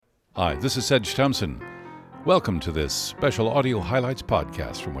Hi, this is Sedge Thompson. Welcome to this special audio highlights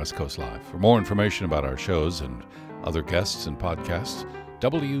podcast from West Coast Live. For more information about our shows and other guests and podcasts,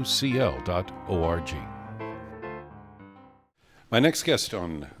 wcl.org. My next guest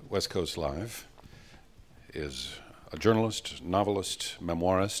on West Coast Live is a journalist, novelist,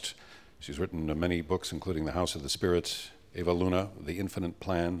 memoirist. She's written many books, including The House of the Spirits, Eva Luna, The Infinite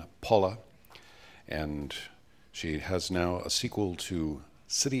Plan, Paula, and she has now a sequel to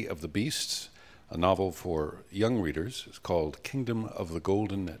City of the Beasts, a novel for young readers. It's called Kingdom of the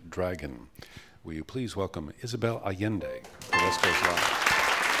Golden Dragon. Will you please welcome Isabel Allende to West Coast Live.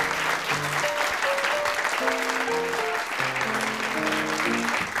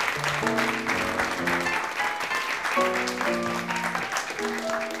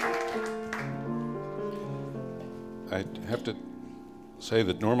 I have to say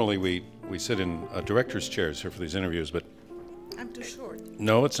that normally we sit in director's chairs here for these interviews, but I'm too short.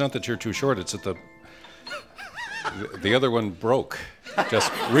 no, it's not that you're too short. It's that the other one broke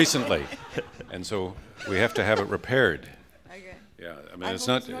just recently, and so we have to have it repaired. Okay. Yeah, I mean, I it's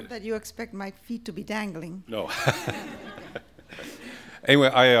hope not that you expect my feet to be dangling. No.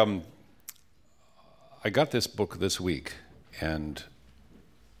 Anyway, I got this book this week, and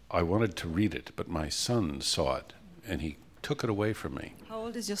I wanted to read it, but my son saw it, and he took it away from me. How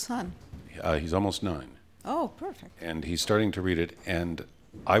old is your son? He's almost 9. Oh, perfect. And he's starting to read it, and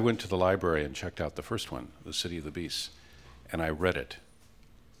I went to the library and checked out the first one, The City of the Beasts, and I read it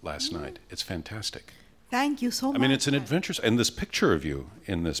last night. It's fantastic. Thank you so much. I mean, it's an adventure, and this picture of you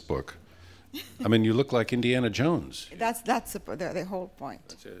in this book, I mean, you look like Indiana Jones. That's the whole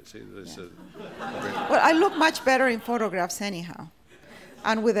point. See, this, Well, I look much better in photographs anyhow.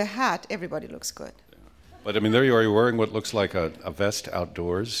 And with a hat, everybody looks good. But I mean, there you are. You're wearing what looks like a vest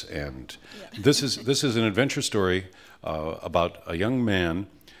outdoors, and this is an adventure story about a young man.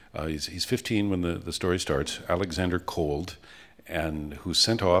 He's 15 when the story starts. Alexander Cold, and who's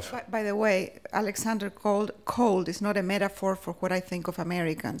sent off. By the way, Alexander Cold is not a metaphor for what I think of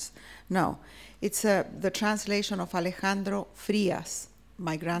Americans. No, it's the translation of Alejandro Frias,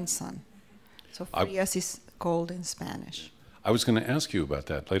 my grandson. So Frias is cold in Spanish. I was going to ask you about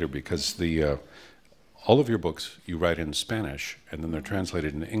that later because all of your books you write in Spanish, and then they're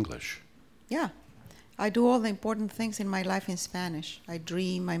translated into English. Yeah. I do all the important things in my life in Spanish. I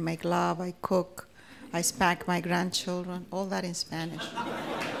dream, I make love, I cook, I spank my grandchildren, all that in Spanish.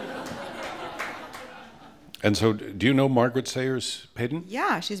 And so, do you know Margaret Sayers Payton?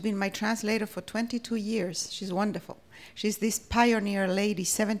 Yeah, she's been my translator for 22 years. She's wonderful. She's this pioneer lady,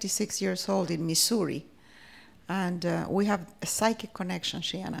 76 years old in Missouri. And we have a psychic connection,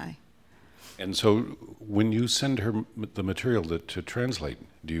 she and I. And so, when you send her the material to translate,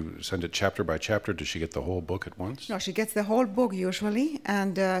 do you send it chapter by chapter? Does she get the whole book at once? No, she gets the whole book usually,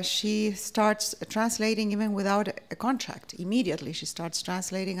 and she starts translating even without a contract. Immediately she starts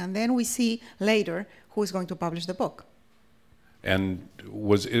translating, and then we see later who is going to publish the book. And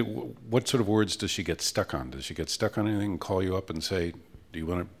what sort of words does she get stuck on? Does she get stuck on anything and call you up and say, do you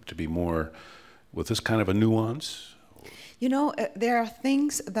want it to be more with this kind of a nuance? You know, there are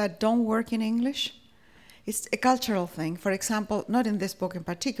things that don't work in English. It's a cultural thing. For example, not in this book in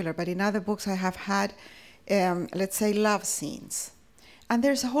particular, but in other books I have had, let's say, love scenes. And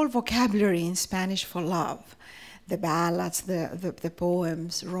there's a whole vocabulary in Spanish for love. The ballads, the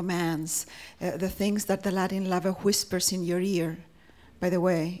poems, romance, the things that the Latin lover whispers in your ear. By the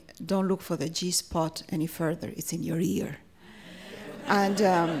way, don't look for the G-spot any further. It's in your ear.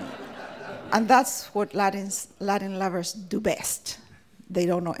 And that's what Latin lovers do best. They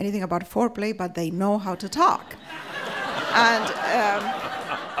don't know anything about foreplay, but they know how to talk. And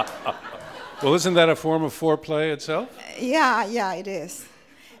well, isn't that a form of foreplay itself? Yeah, it is.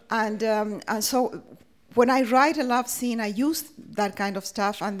 And so when I write a love scene, I use that kind of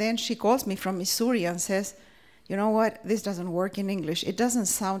stuff, and then she calls me from Missouri and says, you know what, this doesn't work in English. It doesn't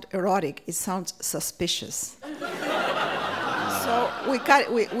sound erotic, it sounds suspicious. So we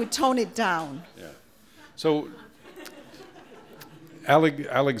tone it down. Yeah. So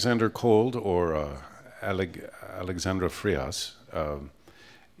Alexander Cold, or Alexandra Frias,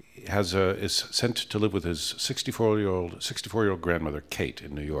 is sent to live with his 64-year-old grandmother, Kate,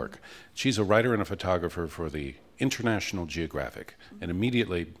 in New York. She's a writer and a photographer for the International Geographic, and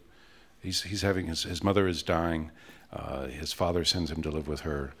immediately he's having his mother is dying. His father sends him to live with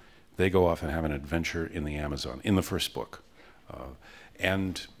her. They go off and have an adventure in the Amazon in the first book.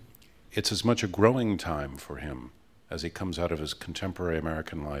 And it's as much a growing time for him as he comes out of his contemporary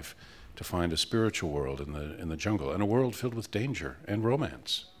American life to find a spiritual world in the jungle, and a world filled with danger and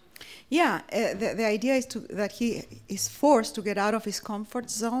romance. Yeah, the idea is that he is forced to get out of his comfort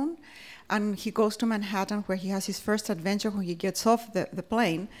zone, and he goes to Manhattan where he has his first adventure when he gets off the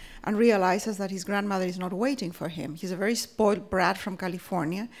plane and realizes that his grandmother is not waiting for him. He's a very spoiled brat from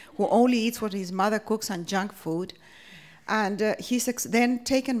California who only eats what his mother cooks and junk food. And he's then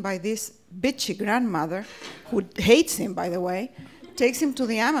taken by this bitchy grandmother, who hates him, by the way, takes him to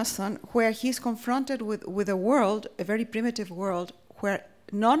the Amazon, where he's confronted with a world, a very primitive world, where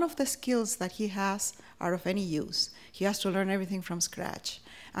none of the skills that he has are of any use. He has to learn everything from scratch.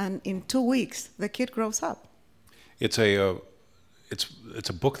 And in 2 weeks, the kid grows up. It's a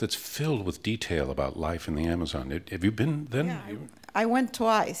book that's filled with detail about life in the Amazon. Have you been then? Yeah, I went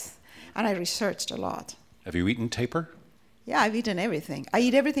twice, and I researched a lot. Have you eaten tapir? Yeah, I've eaten everything. I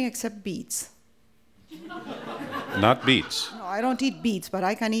eat everything except beets. Not beets. No, I don't eat beets, but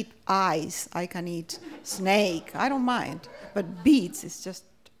I can eat eyes. I can eat snake. I don't mind. But beets is just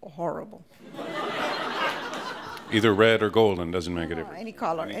horrible. Either red or golden doesn't make a difference. Any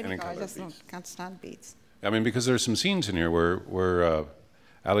color. Any color. I color just can't stand beets. I mean, because there's some scenes in here where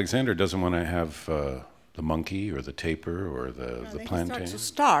Alexander doesn't want to have the monkey or the tapir or the plantain. He starts to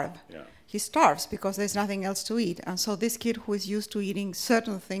starve. Yeah. He starves because there's nothing else to eat. And so this kid who is used to eating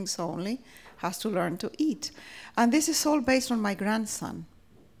certain things only has to learn to eat. And this is all based on my grandson.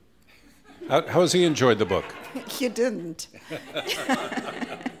 How has he enjoyed the book? He didn't.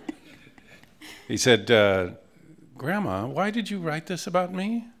 He said, Grandma, why did you write this about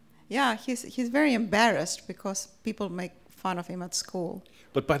me? Yeah, he's very embarrassed because people make fun of him at school.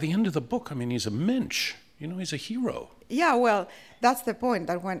 But by the end of the book, I mean, he's a mensch. You know, he's a hero. Yeah, well, that's the point,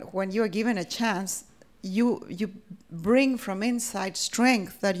 that when you are given a chance, you bring from inside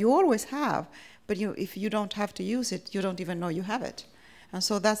strength that you always have, but if you don't have to use it, you don't even know you have it. And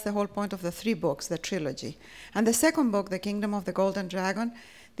so that's the whole point of the 3 books, the trilogy. And the second book, The Kingdom of the Golden Dragon,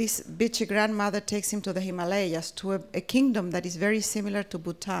 this bitchy grandmother takes him to the Himalayas, to a kingdom that is very similar to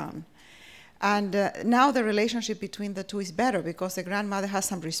Bhutan. And now the relationship between the two is better because the grandmother has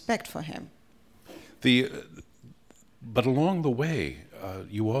some respect for him. But along the way,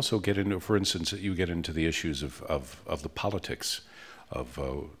 you also get into, for instance, you get into the issues of the politics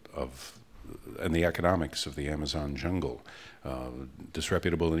and the economics of the Amazon jungle,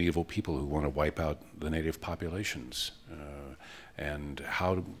 disreputable and evil people who want to wipe out the native populations. And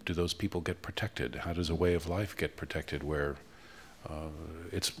how do those people get protected? How does a way of life get protected where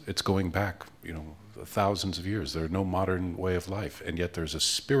it's going back, thousands of years? There's no modern way of life, and yet there's a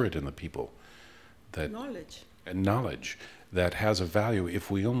spirit in the people that knowledge that has a value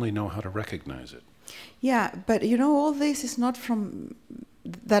if we only know how to recognize it. Yeah, but all this is not from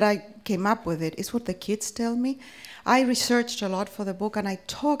that I came up with it. It's what the kids tell me. I researched a lot for the book, and I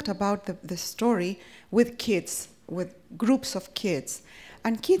talked about the story with kids, with groups of kids.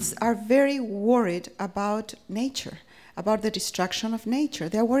 And kids are very worried about nature, about the destruction of nature.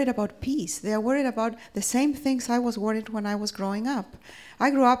 They're worried about peace. They're worried about the same things I was worried when I was growing up. I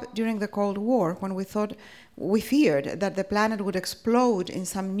grew up during the Cold War when we feared that the planet would explode in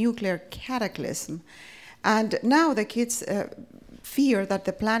some nuclear cataclysm. And now the kids fear that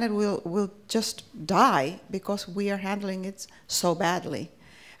the planet will just die because we are handling it so badly.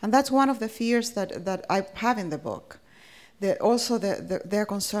 And that's one of the fears that I have in the book. Also, their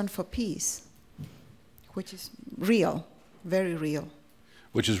concern for peace, which is real, very real.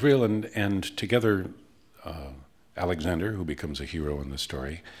 Which is real, and together, Alexander, who becomes a hero in the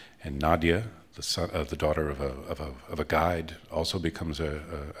story, and Nadia, the daughter of a guide, also becomes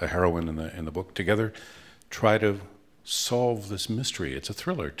a heroine in the book. Together, try to solve this mystery. It's a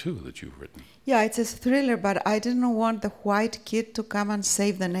thriller too that you've written. Yeah, it's a thriller, but I didn't want the white kid to come and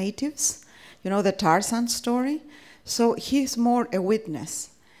save the natives. The Tarzan story. So he's more a witness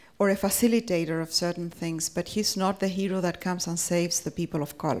or a facilitator of certain things, but he's not the hero that comes and saves the people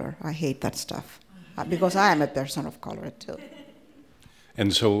of color. I hate that stuff because I am a person of color too.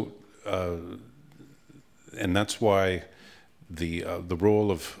 And so, and that's why the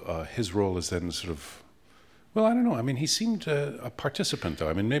role of his role is then sort of. Well, I don't know. I mean, he seemed a participant, though.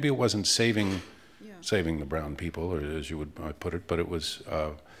 I mean, maybe it wasn't saving the brown people, or as you would put it, but it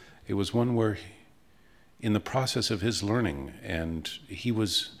was one where, in the process of his learning, and he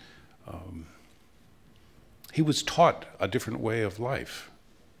was taught a different way of life.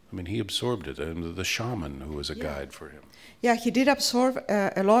 I mean, he absorbed it, and the shaman who was a guide for him. Yeah, he did absorb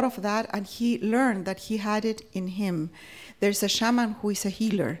a lot of that, and he learned that he had it in him. There's a shaman who is a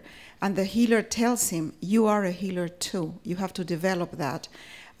healer, and the healer tells him, you are a healer too. You have to develop that.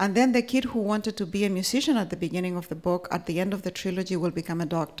 And then the kid who wanted to be a musician at the beginning of the book, at the end of the trilogy, will become a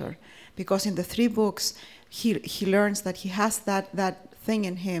doctor. Because in the 3 books, he learns that he has that thing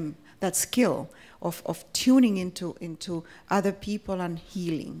in him, that skill of tuning into other people and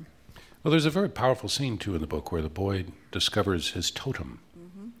healing. Well, there's a very powerful scene, too, in the book where the boy discovers his totem.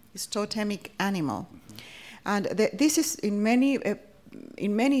 His totemic animal. And this is in many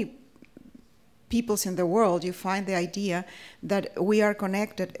peoples in the world, you find the idea that we are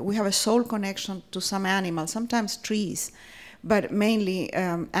connected, we have a soul connection to some animal, sometimes trees, but mainly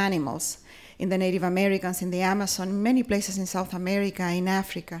animals. In the Native Americans, in the Amazon, many places in South America, in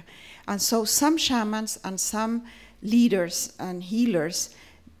Africa. And so some shamans and some leaders and healers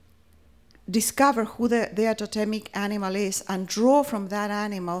discover who their totemic animal is and draw from that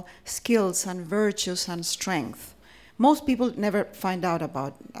animal skills and virtues and strength. Most people never find out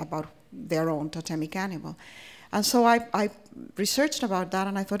about their own totemic animal. And so I researched about that,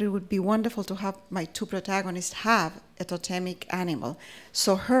 and I thought it would be wonderful to have my two protagonists have a totemic animal.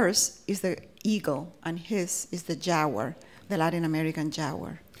 So hers is the eagle, and his is the jaguar, the Latin American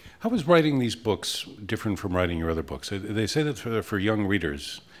jaguar. How was writing these books different from writing your other books? They say that they're for young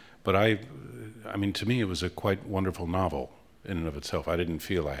readers, but I mean, to me, it was a quite wonderful novel in and of itself. I didn't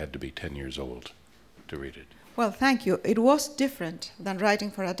feel I had to be 10 years old to read it. Well, thank you. It was different than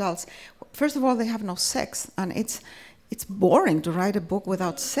writing for adults. First of all, they have no sex, and it's boring to write a book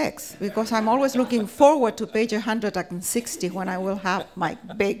without sex, because I'm always looking forward to page 160 when I will have my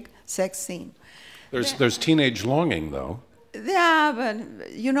big sex scene. There's teenage longing, though. Yeah,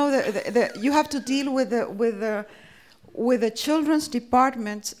 but you know, you have to deal with the children's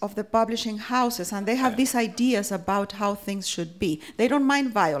departments of the publishing houses, and they have these ideas about how things should be. They don't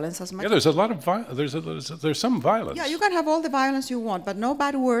mind violence as much. Yeah, there's a lot of there's some violence. Yeah, you can have all the violence you want, but no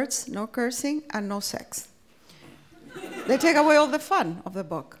bad words, no cursing, and no sex. They take away all the fun of the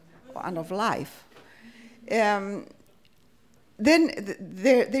book and of life. Then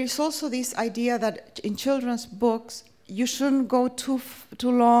there is also this idea that in children's books, you shouldn't go too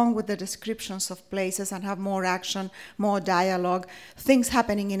long with the descriptions of places and have more action, more dialogue, things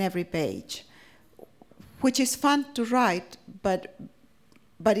happening in every page, which is fun to write,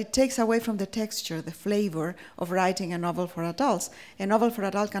 but it takes away from the texture, the flavor of writing a novel for adults. A novel for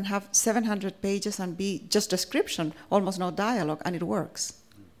adults can have 700 pages and be just description, almost no dialogue, and it works.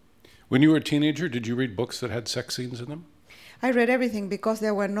 When you were a teenager, did you read books that had sex scenes in them? I read everything because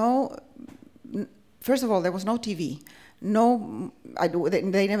there were no... First of all, there was no TV.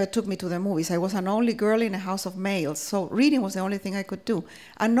 They never took me to the movies. I was an only girl in a house of males, so reading was the only thing I could do.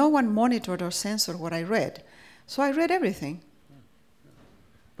 And no one monitored or censored what I read. So I read everything.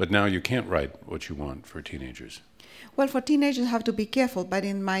 But now you can't write what you want for teenagers. Well, for teenagers, I have to be careful. But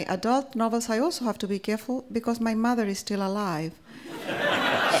in my adult novels, I also have to be careful because my mother is still alive.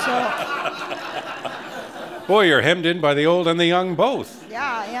 Boy, you're hemmed in by the old and the young both.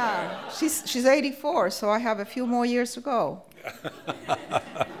 Yeah. She's 84, so I have a few more years to go.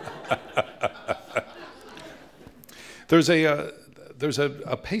 There's a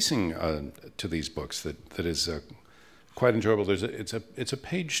pacing to these books that is quite enjoyable. It's a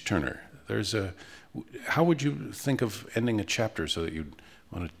page turner. How would you think of ending a chapter so that you'd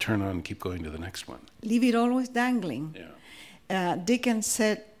want to turn on and keep going to the next one? Leave it always dangling. Yeah. Dickens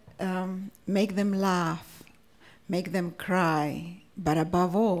said, make them laugh, make them cry, but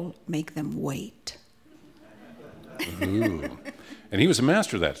above all, make them wait. Ooh. And he was a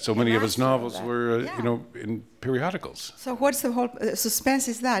master of that. So many of his novels were, in periodicals. So what's the whole suspense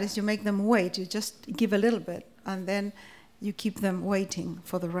is that, is you make them wait. You just give a little bit, and then you keep them waiting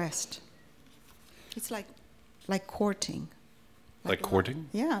for the rest. It's like courting. Like courting?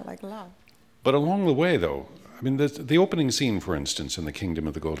 Yeah, like love. But along the way, though, I mean, the opening scene, for instance, in The Kingdom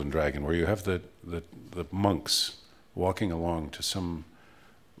of the Golden Dragon, where you have the monks walking along to some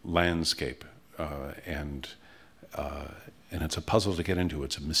landscape, and it's a puzzle to get into.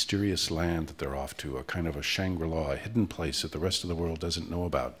 It's a mysterious land that they're off to, a kind of a Shangri-La, a hidden place that the rest of the world doesn't know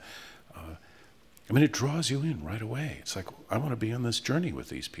about. I mean, it draws you in right away. It's like, I want to be on this journey with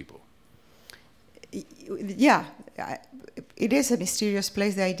these people. Yeah, it is a mysterious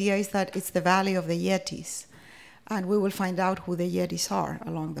place. The idea is that it's the Valley of the Yetis, and we will find out who the Yetis are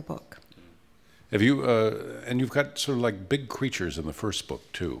along the book. Have you, and you've got sort of like big creatures in the first book,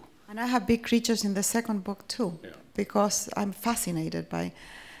 too. And I have big creatures in the second book, too, because I'm fascinated by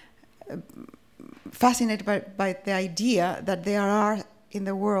the idea that there are in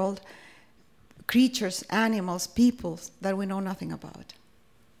the world creatures, animals, peoples that we know nothing about.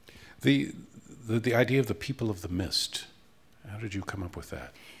 The idea of the people of the mist, how did you come up with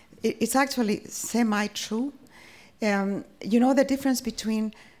that? It's actually semi-true. You know the difference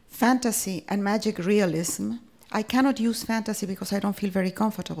between fantasy and magic realism? I cannot use fantasy because I don't feel very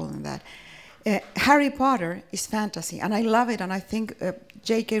comfortable in that. Harry Potter is fantasy, and I love it, and I think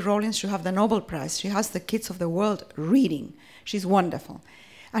J.K. Rowling should have the Nobel Prize. She has the kids of the world reading. She's wonderful.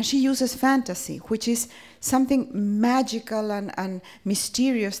 And she uses fantasy, which is something magical and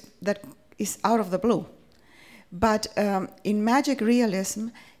mysterious that is out of the blue. But in magic realism,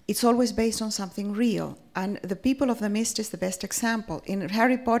 it's always based on something real. And the People of the Mist is the best example. In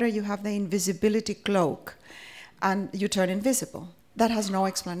Harry Potter, you have the invisibility cloak, and you turn invisible. That has no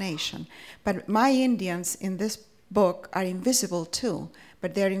explanation. But my Indians in this book are invisible too,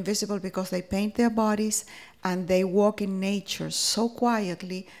 but they're invisible because they paint their bodies and they walk in nature so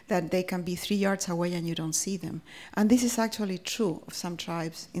quietly that they can be 3 yards away and you don't see them. And this is actually true of some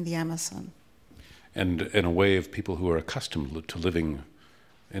tribes in the Amazon. And in a way of people who are accustomed to living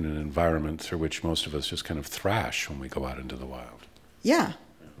in an environment through which most of us just kind of thrash when we go out into the wild. Yeah.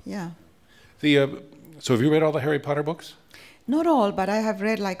 So have you read all the Harry Potter books? Not all, but I have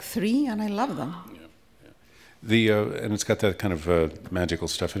read like 3 and I love them. And it's got that kind of magical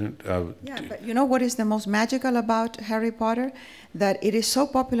stuff in it. But you know what is the most magical about Harry Potter? That it is so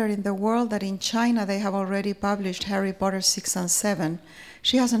popular in the world that in China they have already published Harry Potter 6 and 7.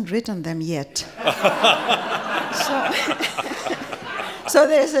 She hasn't written them yet. So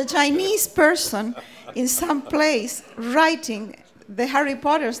there's a Chinese person in some place writing the Harry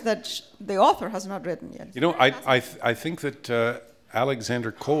Potters that the author has not written yet. You know, I think that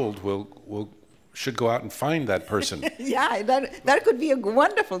Alexander Cold should go out and find that person. Yeah, that could be a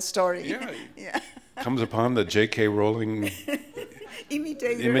wonderful story. Yeah. Comes upon the J.K. Rowling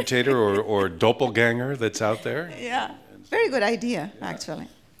imitator or doppelganger that's out there. Yeah, very good idea, actually.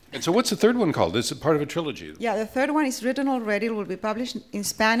 And so what's the third one called? This is part of a trilogy. Yeah, the third one is written already. It will be published in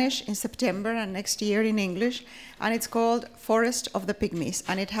Spanish in September and next year in English. And it's called Forest of the Pygmies,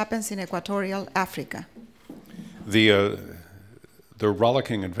 and it happens in equatorial Africa. The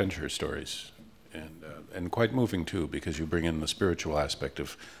rollicking adventure stories, and quite moving too, because you bring in the spiritual aspect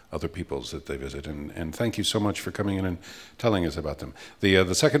of other peoples that they visit. And thank you so much for coming in and telling us about them.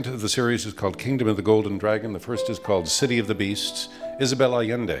 The second of the series is called Kingdom of the Golden Dragon. The first is called City of the Beasts. Isabel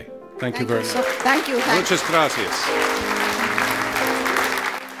Allende. Thank you very much. Thank you. Muchas gracias.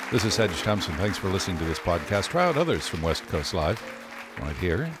 This is Sedge Thompson. Thanks for listening to this podcast. Try out others from West Coast Live right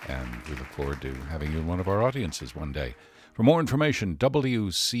here, and we look forward to having you in one of our audiences one day. For more information,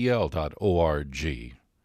 wcl.org.